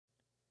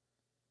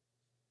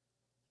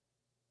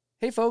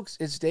Hey folks,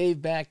 it's Dave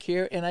back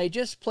here, and I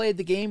just played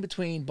the game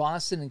between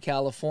Boston and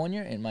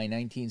California in my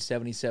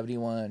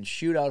 1970-71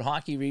 shootout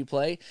hockey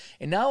replay,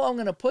 and now I'm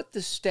going to put the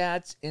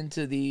stats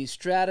into the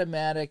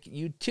Strat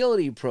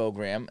Utility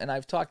program, and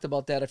I've talked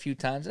about that a few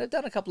times, and I've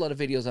done a couple other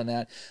videos on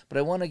that, but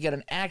I want to get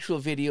an actual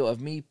video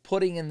of me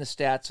putting in the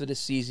stats for this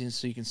season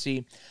so you can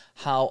see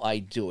how I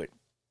do it.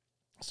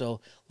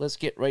 So let's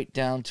get right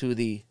down to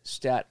the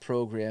stat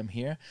program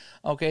here.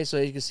 Okay,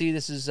 so you can see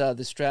this is the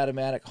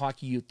Strat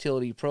Hockey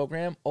Utility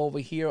program. Over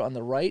here on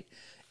the right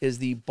is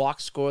the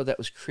box score that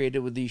was created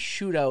with the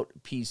Shootout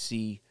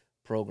PC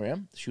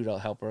program,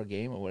 Shootout Helper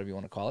game, or whatever you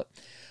want to call it.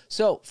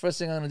 So first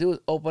thing I'm going to do is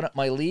open up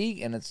my league,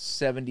 and it's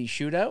 70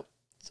 Shootout.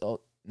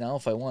 So now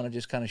if I want to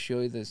just kind of show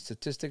you the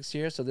statistics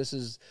here. So this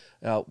is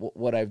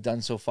what I've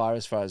done so far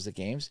as the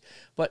games.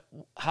 But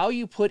how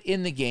you put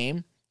in the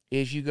game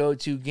is you go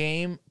to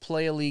Game,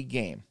 Play a League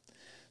Game.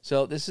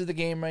 So this is the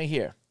game right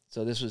here.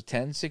 So this was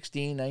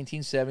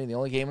 10-16-1970, the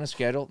only game on the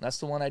schedule. That's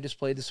the one I just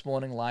played this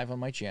morning live on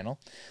my channel.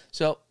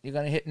 So you're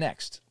going to hit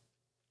Next.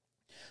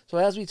 So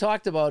as we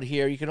talked about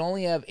here, you can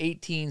only have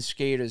 18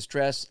 skaters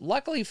dressed.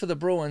 Luckily for the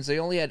Bruins, they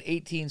only had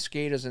 18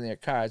 skaters in their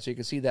card, so you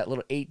can see that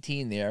little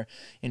 18 there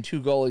and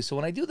 2 goalies. So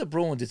when I do the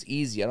Bruins, it's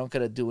easy. I don't got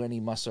to do any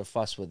muss or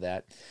fuss with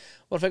that.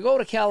 But if I go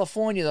to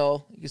California,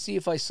 though, you can see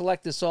if I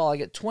select this all, I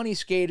get 20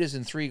 skaters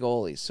and 3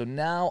 goalies. So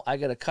now I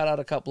got to cut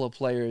out a couple of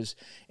players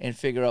and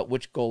figure out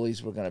which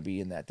goalies were going to be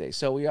in that day.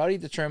 So we already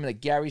determined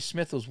that Gary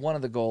Smith was one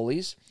of the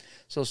goalies.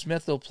 So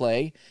Smith will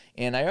play.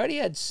 And I already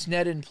had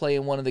Sneddon play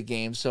in one of the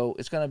games. So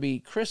it's going to be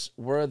Chris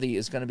Worthy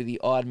is going to be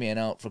the odd man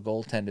out for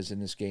goaltenders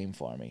in this game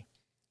for me.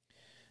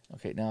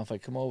 Okay, now if I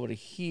come over to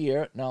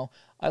here, now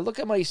I look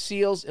at my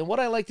seals. And what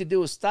I like to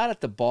do is start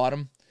at the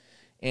bottom.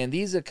 And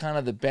these are kind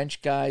of the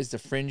bench guys, the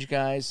fringe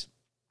guys,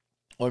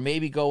 or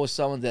maybe go with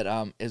someone that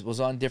was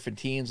on different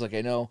teams. Like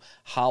I know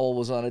Howell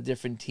was on a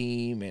different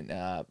team, and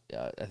I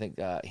think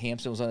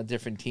Hampson was on a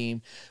different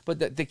team.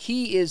 But the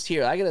key is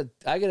here. I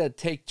gotta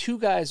take 2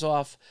 guys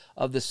off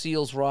of the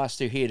Seals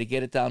roster here to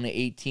get it down to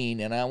 18,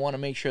 and I want to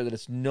make sure that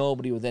it's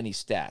nobody with any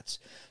stats.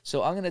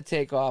 So I'm gonna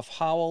take off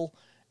Howell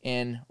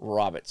and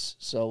Roberts.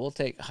 So we'll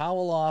take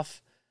Howell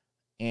off,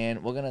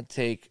 and we're gonna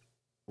take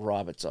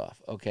Roberts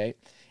off. Okay.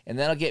 And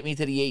that'll get me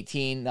to the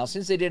 18. Now,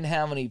 since they didn't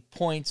have any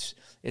points,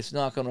 it's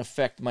not going to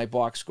affect my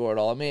box score at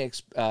all. It may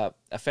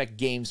affect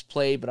games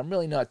played, but I'm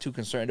really not too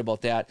concerned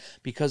about that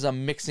because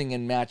I'm mixing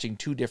and matching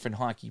 2 different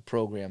hockey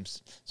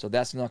programs. So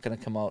that's not going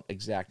to come out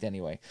exact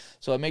anyway.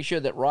 So I make sure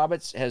that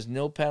Roberts has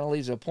no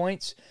penalties or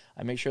points.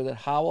 I make sure that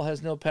Howell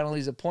has no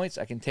penalties or points.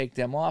 I can take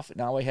them off.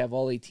 Now I have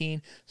all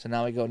 18. So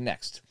now I go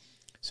next.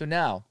 So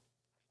now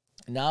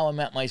I'm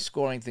at my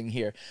scoring thing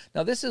here.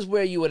 Now, this is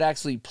where you would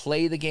actually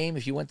play the game.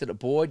 If you went to the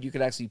board, you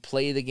could actually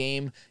play the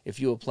game if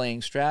you were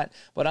playing Strat.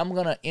 But I'm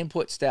going to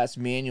input stats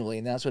manually,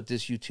 and that's what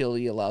this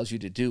utility allows you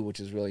to do, which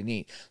is really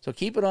neat. So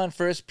keep it on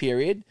first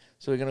period.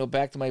 So we're going to go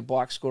back to my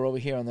box score over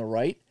here on the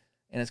right.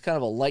 And it's kind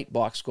of a light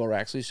box score,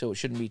 actually, so it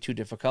shouldn't be too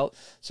difficult.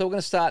 So we're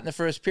going to start in the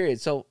first period.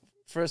 So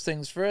first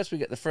things first, we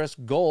get the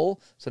first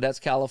goal. So that's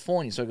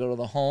California. So I go to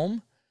the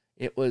home.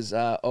 It was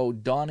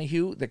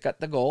O'Donohue that got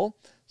the goal.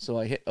 So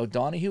I hit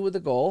O'Donohue with the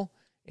goal.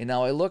 And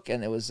now I look,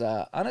 and it was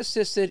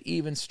unassisted,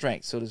 even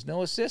strength. So there's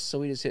no assist, so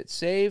we just hit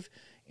save.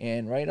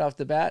 And right off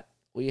the bat,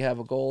 we have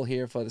a goal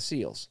here for the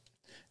Seals.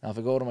 Now if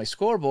I go to my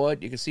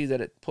scoreboard, you can see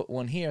that it put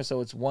one here,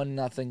 so it's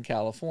 1-0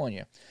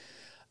 California.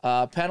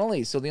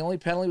 Penalties. So the only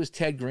penalty was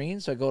Ted Green.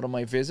 So I go to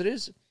my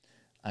visitors.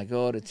 I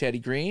go to Teddy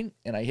Green,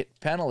 and I hit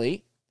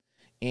penalty.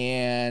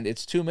 And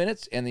it's 2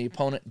 minutes, and the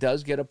opponent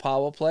does get a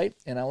power play,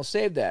 and I will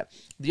save that.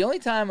 The only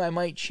time I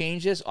might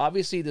change this,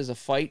 obviously there's a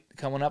fight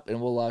coming up, and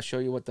we'll show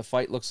you what the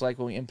fight looks like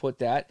when we input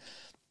that.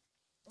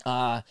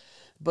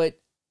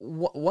 But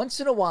once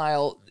in a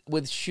while,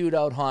 with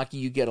shootout hockey,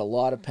 you get a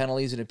lot of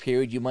penalties in a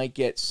period. You might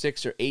get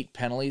 6 or 8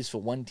 penalties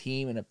for one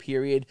team in a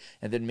period,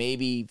 and then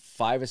maybe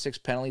 5 or 6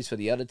 penalties for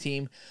the other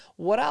team.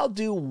 What I'll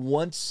do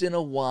once in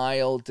a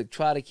while to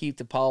try to keep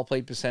the power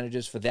play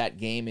percentages for that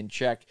game in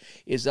check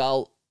is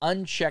I'll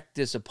uncheck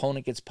this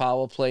opponent gets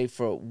power play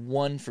for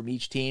 1 from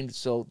each team.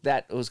 So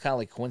that was kind of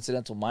like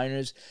coincidental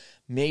minors.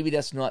 Maybe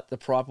that's not the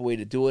proper way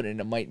to do it, and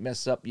it might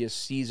mess up your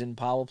season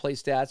power play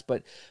stats.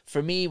 But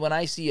for me, when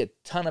I see a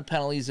ton of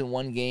penalties in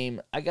one game,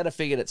 I got to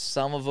figure that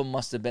some of them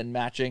must have been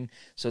matching.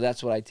 So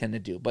that's what I tend to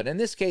do. But in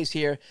this case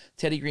here,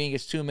 Teddy Green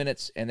gets 2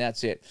 minutes, and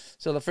that's it.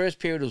 So the first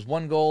period was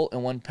 1 goal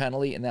and 1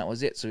 penalty, and that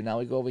was it. So now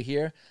we go over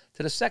here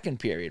to the second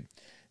period.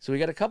 So we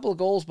got a couple of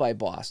goals by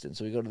Boston.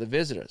 So we go to the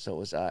visitor. So it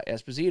was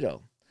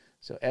Esposito.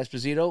 So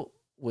Esposito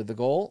with the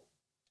goal,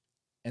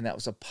 and that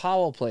was a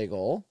power play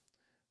goal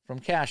from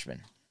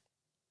Cashman.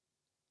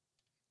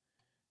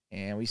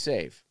 And we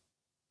save.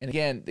 And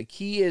again, the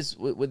key is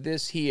with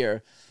this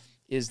here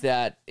is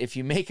that if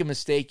you make a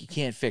mistake, you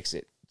can't fix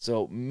it.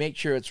 So make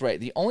sure it's right.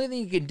 The only thing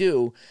you can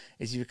do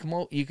is you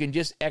can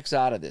just X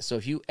out of this. So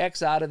if you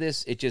X out of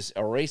this, it just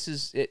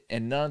erases it,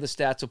 and none of the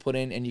stats are put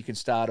in, and you can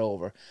start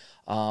over.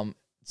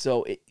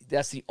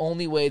 That's the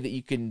only way that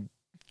you can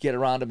get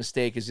around a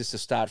mistake is just to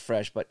start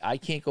fresh. But I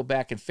can't go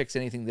back and fix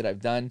anything that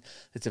I've done.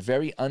 It's a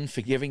very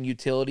unforgiving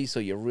utility, so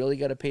you really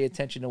got to pay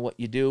attention to what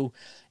you do.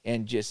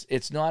 And just,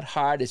 it's not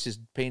hard. It's just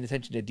paying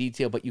attention to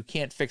detail, but you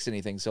can't fix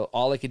anything. So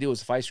all I can do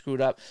is if I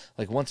screwed up,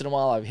 like once in a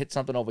while I've hit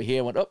something over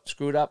here, went, oh,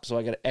 screwed up, so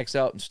I got to X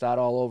out and start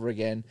all over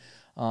again.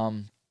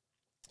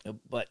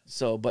 But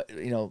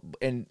you know,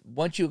 and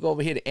once you go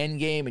over here to end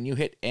game and you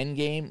hit end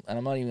game, and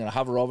I'm not even going to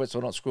hover over it so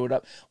I don't screw it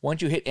up.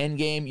 Once you hit end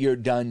game, you're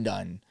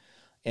done.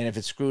 And if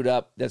it's screwed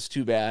up, that's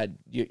too bad.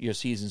 Your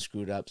season's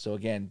screwed up. So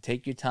again,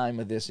 take your time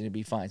with this and you'll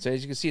be fine. So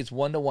as you can see, it's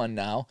 1-1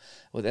 now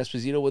with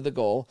Esposito with the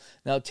goal.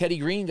 Now Teddy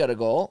Green got a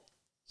goal.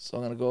 So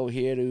I'm going to go over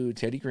here to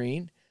Teddy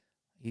Green.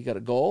 He got a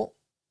goal.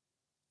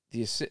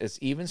 It's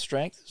even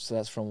strength. So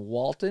that's from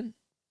Walton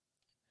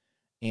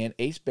and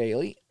Ace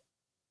Bailey.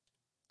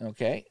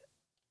 Okay.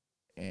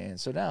 And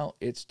so now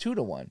it's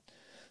 2-1.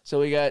 So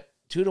we got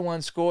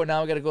 2-1 score.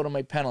 Now we got to go to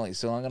my penalties.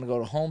 So I'm going to go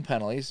to home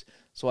penalties.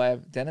 So I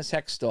have Dennis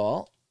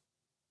Hextall,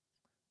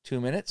 2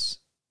 minutes.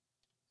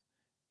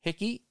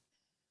 Hickey,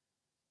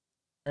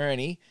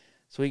 Ernie.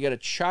 So he got a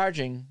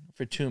charging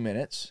for 2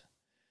 minutes.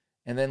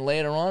 And then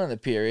later on in the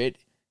period,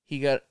 he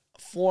got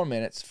 4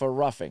 minutes for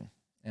roughing.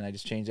 And I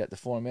just changed that to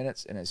 4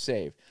 minutes and it's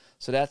saved.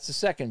 So that's the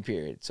second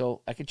period.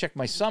 So I can check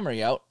my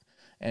summary out.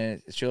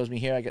 And it shows me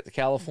here I got the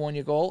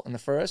California goal in the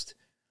first.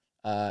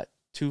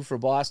 2 for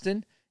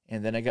Boston,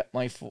 and then I got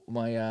my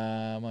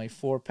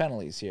 4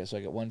 penalties here. So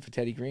I got 1 for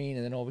Teddy Green,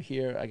 and then over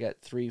here I got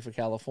 3 for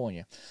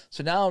California.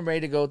 So now I'm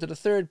ready to go to the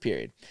third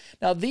period.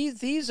 Now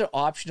these are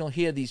optional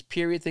here. These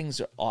period things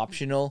are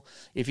optional.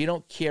 If you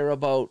don't care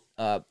about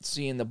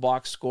seeing the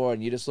box score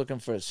and you're just looking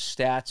for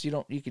stats,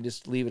 you can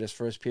just leave it as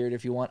first period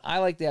if you want. I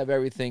like to have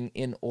everything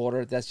in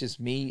order. That's just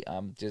me.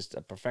 I'm just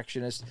a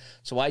perfectionist,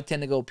 so I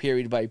tend to go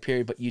period by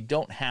period. But you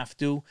don't have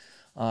to.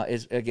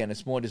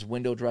 It's more just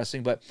window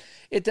dressing, but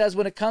it does,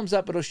 when it comes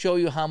up, it'll show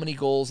you how many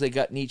goals they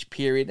got in each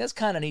period. That's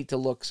kind of neat to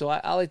look, so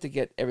I like to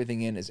get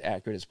everything in as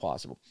accurate as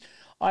possible.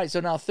 All right,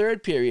 so now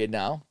third period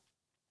now.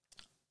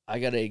 I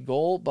got a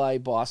goal by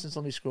Boston,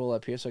 so let me scroll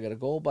up here. So I got a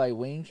goal by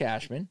Wayne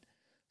Cashman.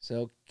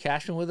 So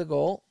Cashman with a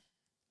goal.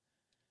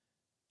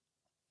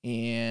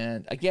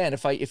 And again,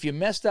 if you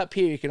messed up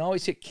here, you can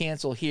always hit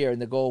cancel here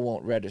and the goal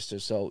won't register,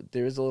 so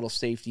there is a little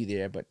safety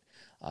there. But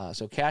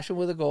so Cashman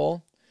with a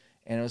goal.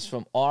 And it was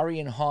from Ori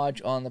and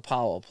Hodge on the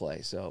power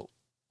play. So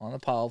on the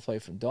power play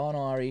from Don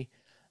Ori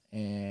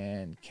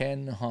and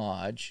Ken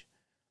Hodge.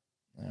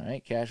 All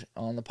right, Cash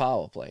on the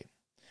power play.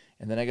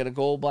 And then I got a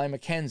goal by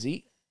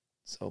McKenzie.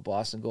 So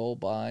Boston goal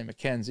by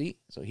McKenzie.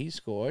 So he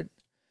scored.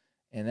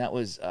 And that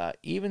was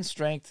even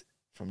strength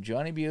from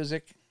Johnny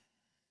Busick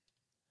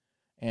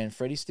and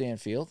Freddie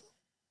Stanfield.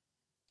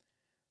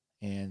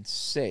 And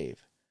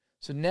save.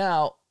 So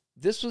now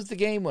this was the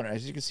game winner.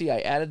 As you can see, I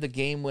added the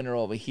game winner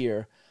over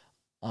here.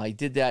 I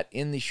did that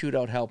in the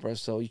shootout helper,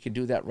 so you can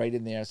do that right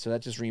in there. So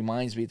that just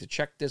reminds me to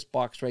check this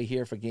box right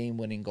here for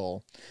game-winning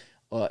goal.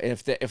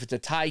 If it's a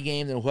tie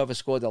game, then whoever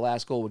scored the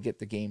last goal would get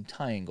the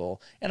game-tying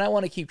goal. And I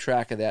want to keep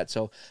track of that.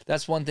 So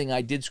that's one thing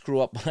I did screw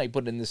up when I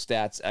put in the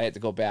stats. I had to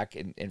go back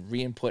and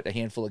re-input a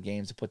handful of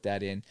games to put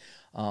that in.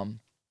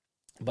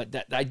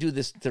 But I do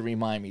this to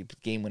remind me,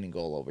 game-winning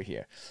goal over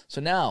here.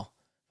 So now,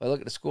 if I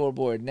look at the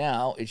scoreboard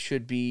now, it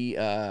should be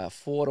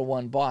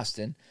 4-1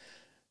 Boston.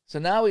 So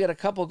now we got a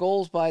couple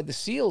goals by the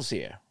Seals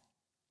here,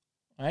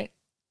 right?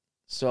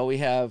 So we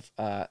have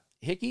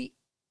Hickey,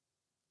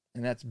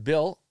 and that's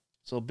Bill.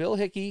 So Bill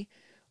Hickey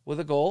with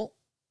a goal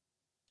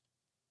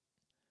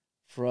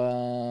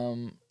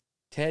from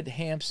Ted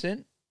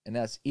Hampson, and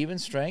that's even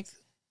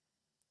strength.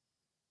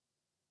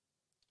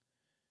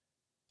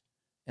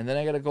 And then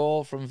I got a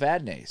goal from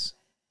Vadnais.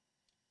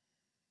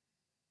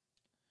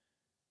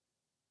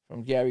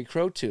 From Gary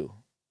Croteau,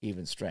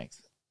 even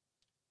strength.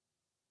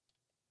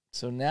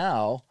 So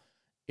now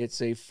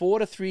it's a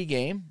 4-3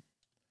 game.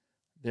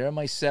 There are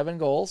my 7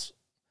 goals.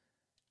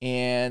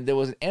 And there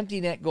was an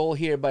empty net goal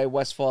here by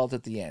Westfald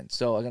at the end.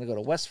 So I'm going to go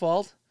to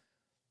Westfald.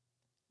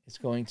 It's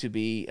going to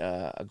be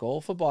a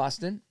goal for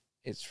Boston.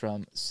 It's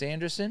from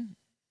Sanderson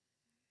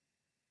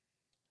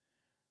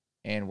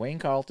and Wayne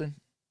Carlton.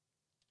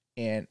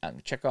 And I'm going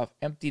to check off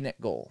empty net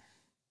goal.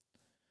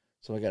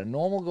 So I got a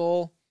normal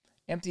goal,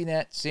 empty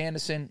net,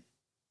 Sanderson,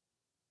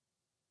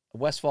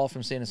 Westfald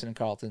from Sanderson and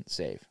Carlton,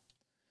 save.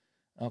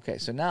 Okay,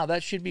 so now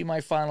that should be my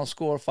final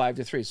score,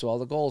 5-3. So all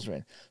the goals are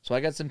in. So I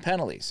got some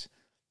penalties.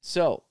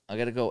 So I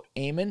got to go.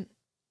 Amon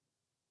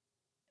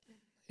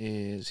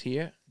is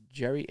here.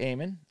 Jerry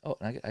Amon. Oh,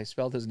 I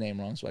spelled his name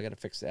wrong, so I got to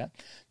fix that.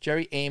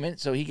 Jerry Amon.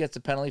 So he gets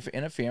a penalty for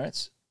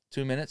interference.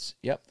 2 minutes.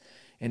 Yep.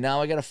 And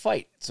now I got to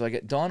fight. So I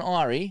get Don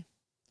Ori.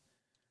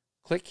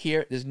 Click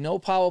here. There's no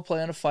power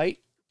play on a fight.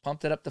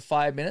 Pumped it up to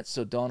 5 minutes.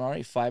 So Don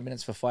Ori, 5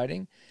 minutes for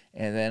fighting.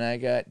 And then I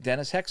got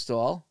Dennis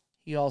Hextall.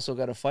 He also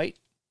got a fight.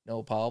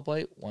 No power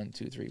play. 1,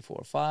 2, 3,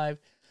 4, 5.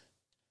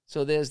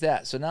 So there's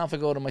that. So now if I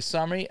go to my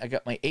summary, I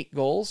got my 8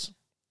 goals.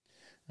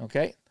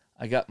 Okay.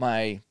 I got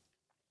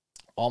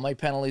all my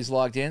penalties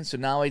logged in. So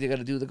now I got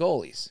to do the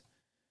goalies.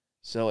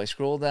 So I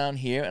scroll down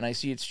here and I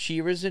see it's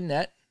Cheevers in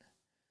net.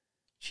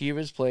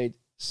 Cheevers played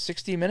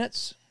 60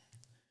 minutes.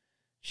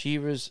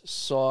 Cheevers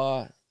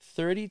saw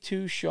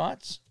 32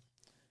 shots.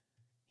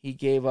 He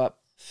gave up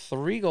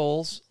 3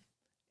 goals,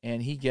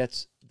 and he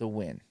gets the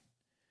win.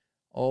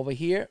 Over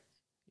here,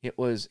 it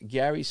was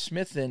Gary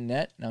Smith in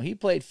net. Now, he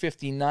played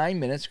 59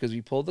 minutes because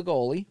we pulled the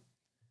goalie.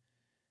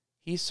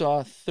 He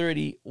saw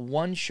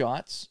 31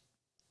 shots.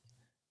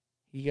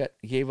 He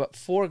gave up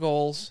 4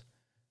 goals.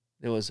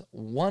 There was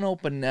 1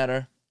 open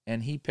netter,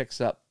 and he picks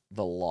up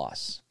the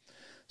loss.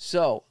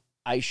 So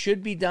I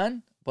should be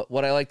done, but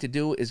what I like to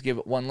do is give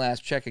it one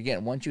last check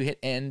again. Once you hit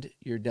end,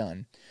 you're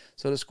done.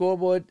 So the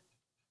scoreboard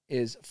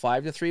is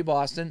 5-3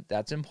 Boston.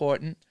 That's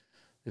important.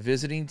 The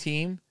visiting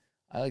team,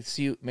 I like to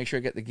see, make sure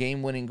I get the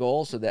game-winning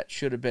goal. So that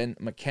should have been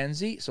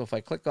McKenzie. So if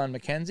I click on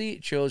McKenzie,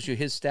 it shows you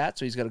his stats.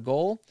 So he's got a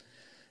goal,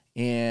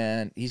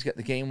 and he's got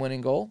the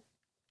game-winning goal.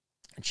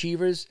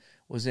 Cheevers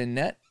was in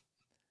net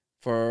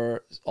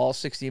for all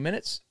 60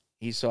 minutes.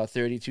 He saw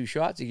 32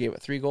 shots. He gave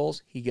it 3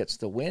 goals. He gets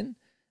the win.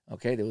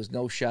 Okay, there was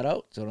no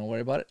shutout, so don't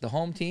worry about it. The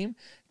home team,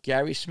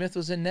 Gary Smith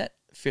was in net,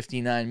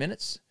 59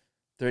 minutes,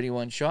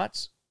 31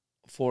 shots,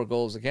 4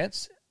 goals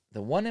against,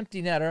 the 1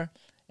 empty netter,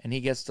 and he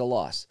gets the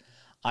loss.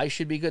 I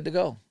should be good to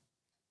go.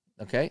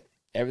 Okay,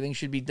 everything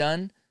should be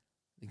done.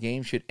 The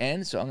game should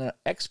end, so I'm going to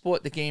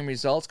export the game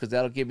results because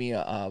that'll give me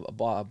a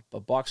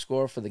box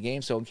score for the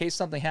game. So in case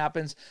something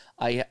happens,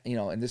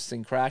 and this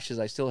thing crashes,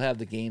 I still have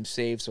the game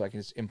saved, so I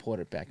can just import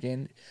it back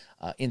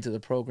into the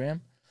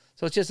program.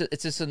 So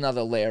it's just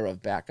another layer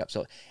of backup.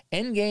 So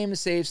end game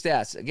save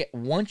stats. Again,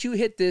 once you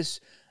hit this,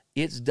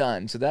 it's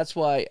done. So that's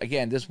why,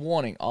 again, this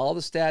warning, all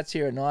the stats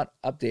here are not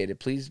updated.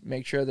 Please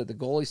make sure that the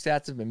goalie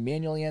stats have been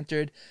manually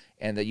entered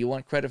and that you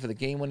want credit for the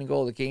game-winning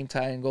goal. The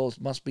game-tying goals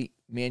must be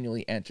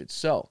manually entered.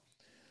 So,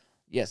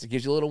 yes, it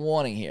gives you a little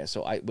warning here.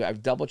 So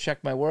I've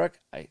double-checked my work.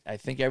 I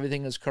think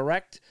everything is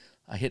correct.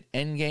 I hit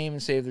end game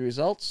and save the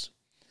results.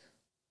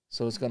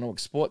 So it's going to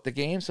export the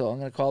game. So I'm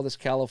going to call this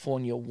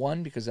California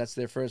 1 because that's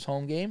their first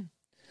home game.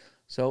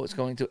 So it's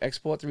going to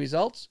export the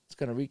results. It's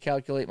going to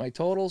recalculate my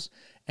totals,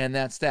 and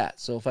that's that.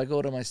 So if I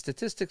go to my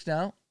statistics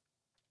now,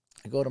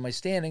 I go to my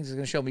standings, it's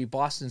going to show me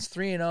Boston's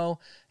 3-0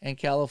 and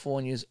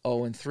California's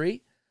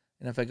 0-3.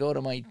 And if I go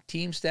to my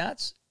team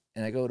stats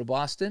and I go to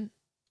Boston,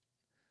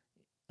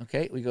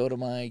 okay, we go to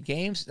my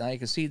games. Now you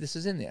can see this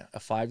is in there. A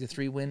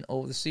 5-3 win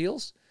over the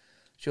Seals.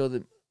 Show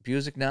that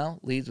Busick now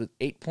leads with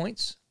 8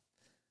 points.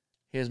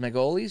 Here's my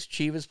goalies.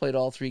 Cheevers played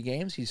all 3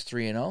 games. He's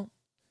 3-0.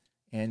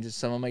 And just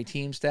some of my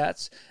team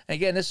stats. And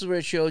again, this is where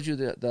it shows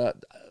you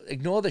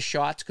ignore the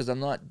shots because I'm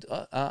not,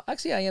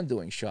 actually I am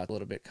doing shots a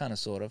little bit, kind of,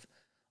 sort of.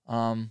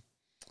 No,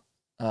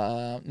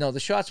 the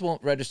shots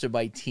won't register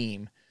by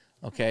team,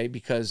 okay,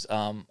 because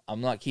I'm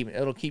not keeping,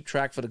 it'll keep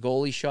track for the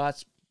goalie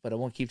shots, but I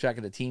won't keep track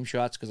of the team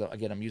shots because,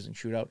 again, I'm using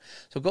shootout.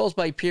 So goals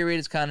by period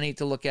is kind of neat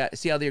to look at.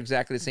 See how they're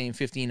exactly the same,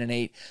 15 and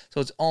 8.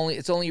 So it's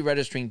only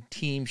registering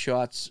team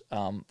shots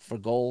for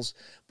goals.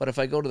 But if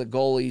I go to the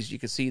goalies, you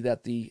can see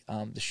that the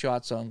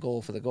shots on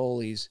goal for the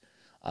goalies,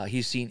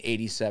 he's seen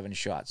 87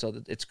 shots.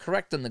 So it's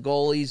correct on the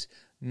goalies,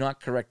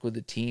 not correct with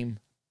the team.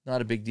 Not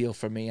a big deal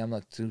for me. I'm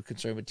not too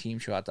concerned with team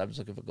shots. I'm just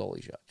looking for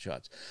goalie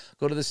shots.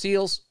 Go to the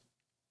Seals.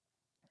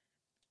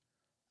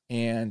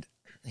 And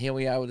here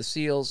we are with the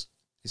Seals.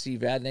 You see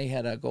Vadnais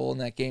had a goal in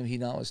that game. He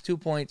now has 2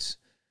 points.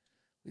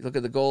 We look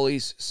at the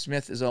goalies.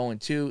 Smith is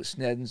 0-2.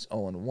 Snedden's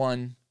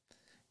 0-1.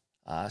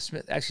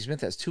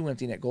 Smith has 2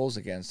 empty net goals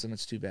against him.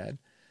 It's too bad.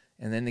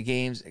 And then the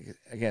games,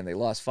 again, they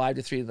lost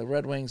 5-3 to the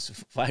Red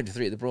Wings, 5-3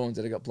 to the Bruins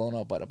that got blown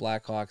out by the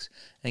Blackhawks.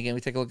 And again, we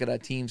take a look at our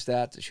team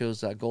stats. It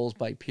shows goals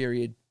by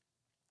period.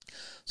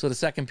 So the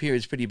second period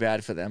is pretty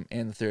bad for them,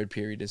 and the third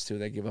period is too.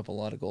 They give up a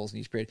lot of goals in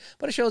each period.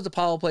 But it shows the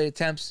power play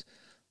attempts,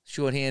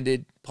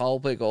 shorthanded, power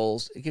play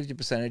goals. It gives you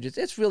percentages.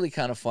 It's really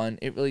kind of fun.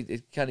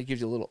 It kind of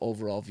gives you a little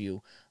overall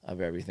view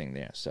of everything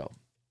there. So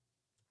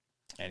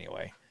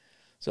anyway,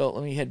 so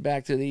let me head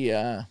back to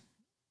the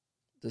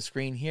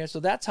screen here.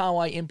 So that's how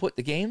I input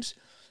the games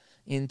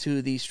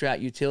into the Strat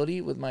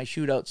Utility with my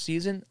shootout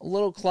season. A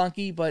little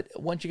clunky, but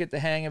once you get the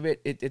hang of it,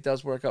 it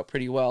does work out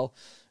pretty well.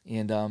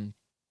 And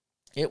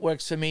it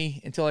works for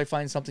me until I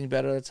find something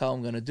better. That's how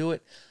I'm going to do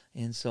it.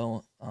 And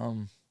so,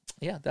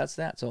 yeah, that's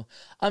that. So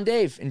I'm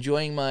Dave,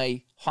 enjoying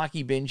my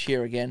hockey binge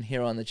here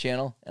on the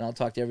channel, and I'll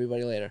talk to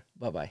everybody later.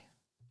 Bye-bye.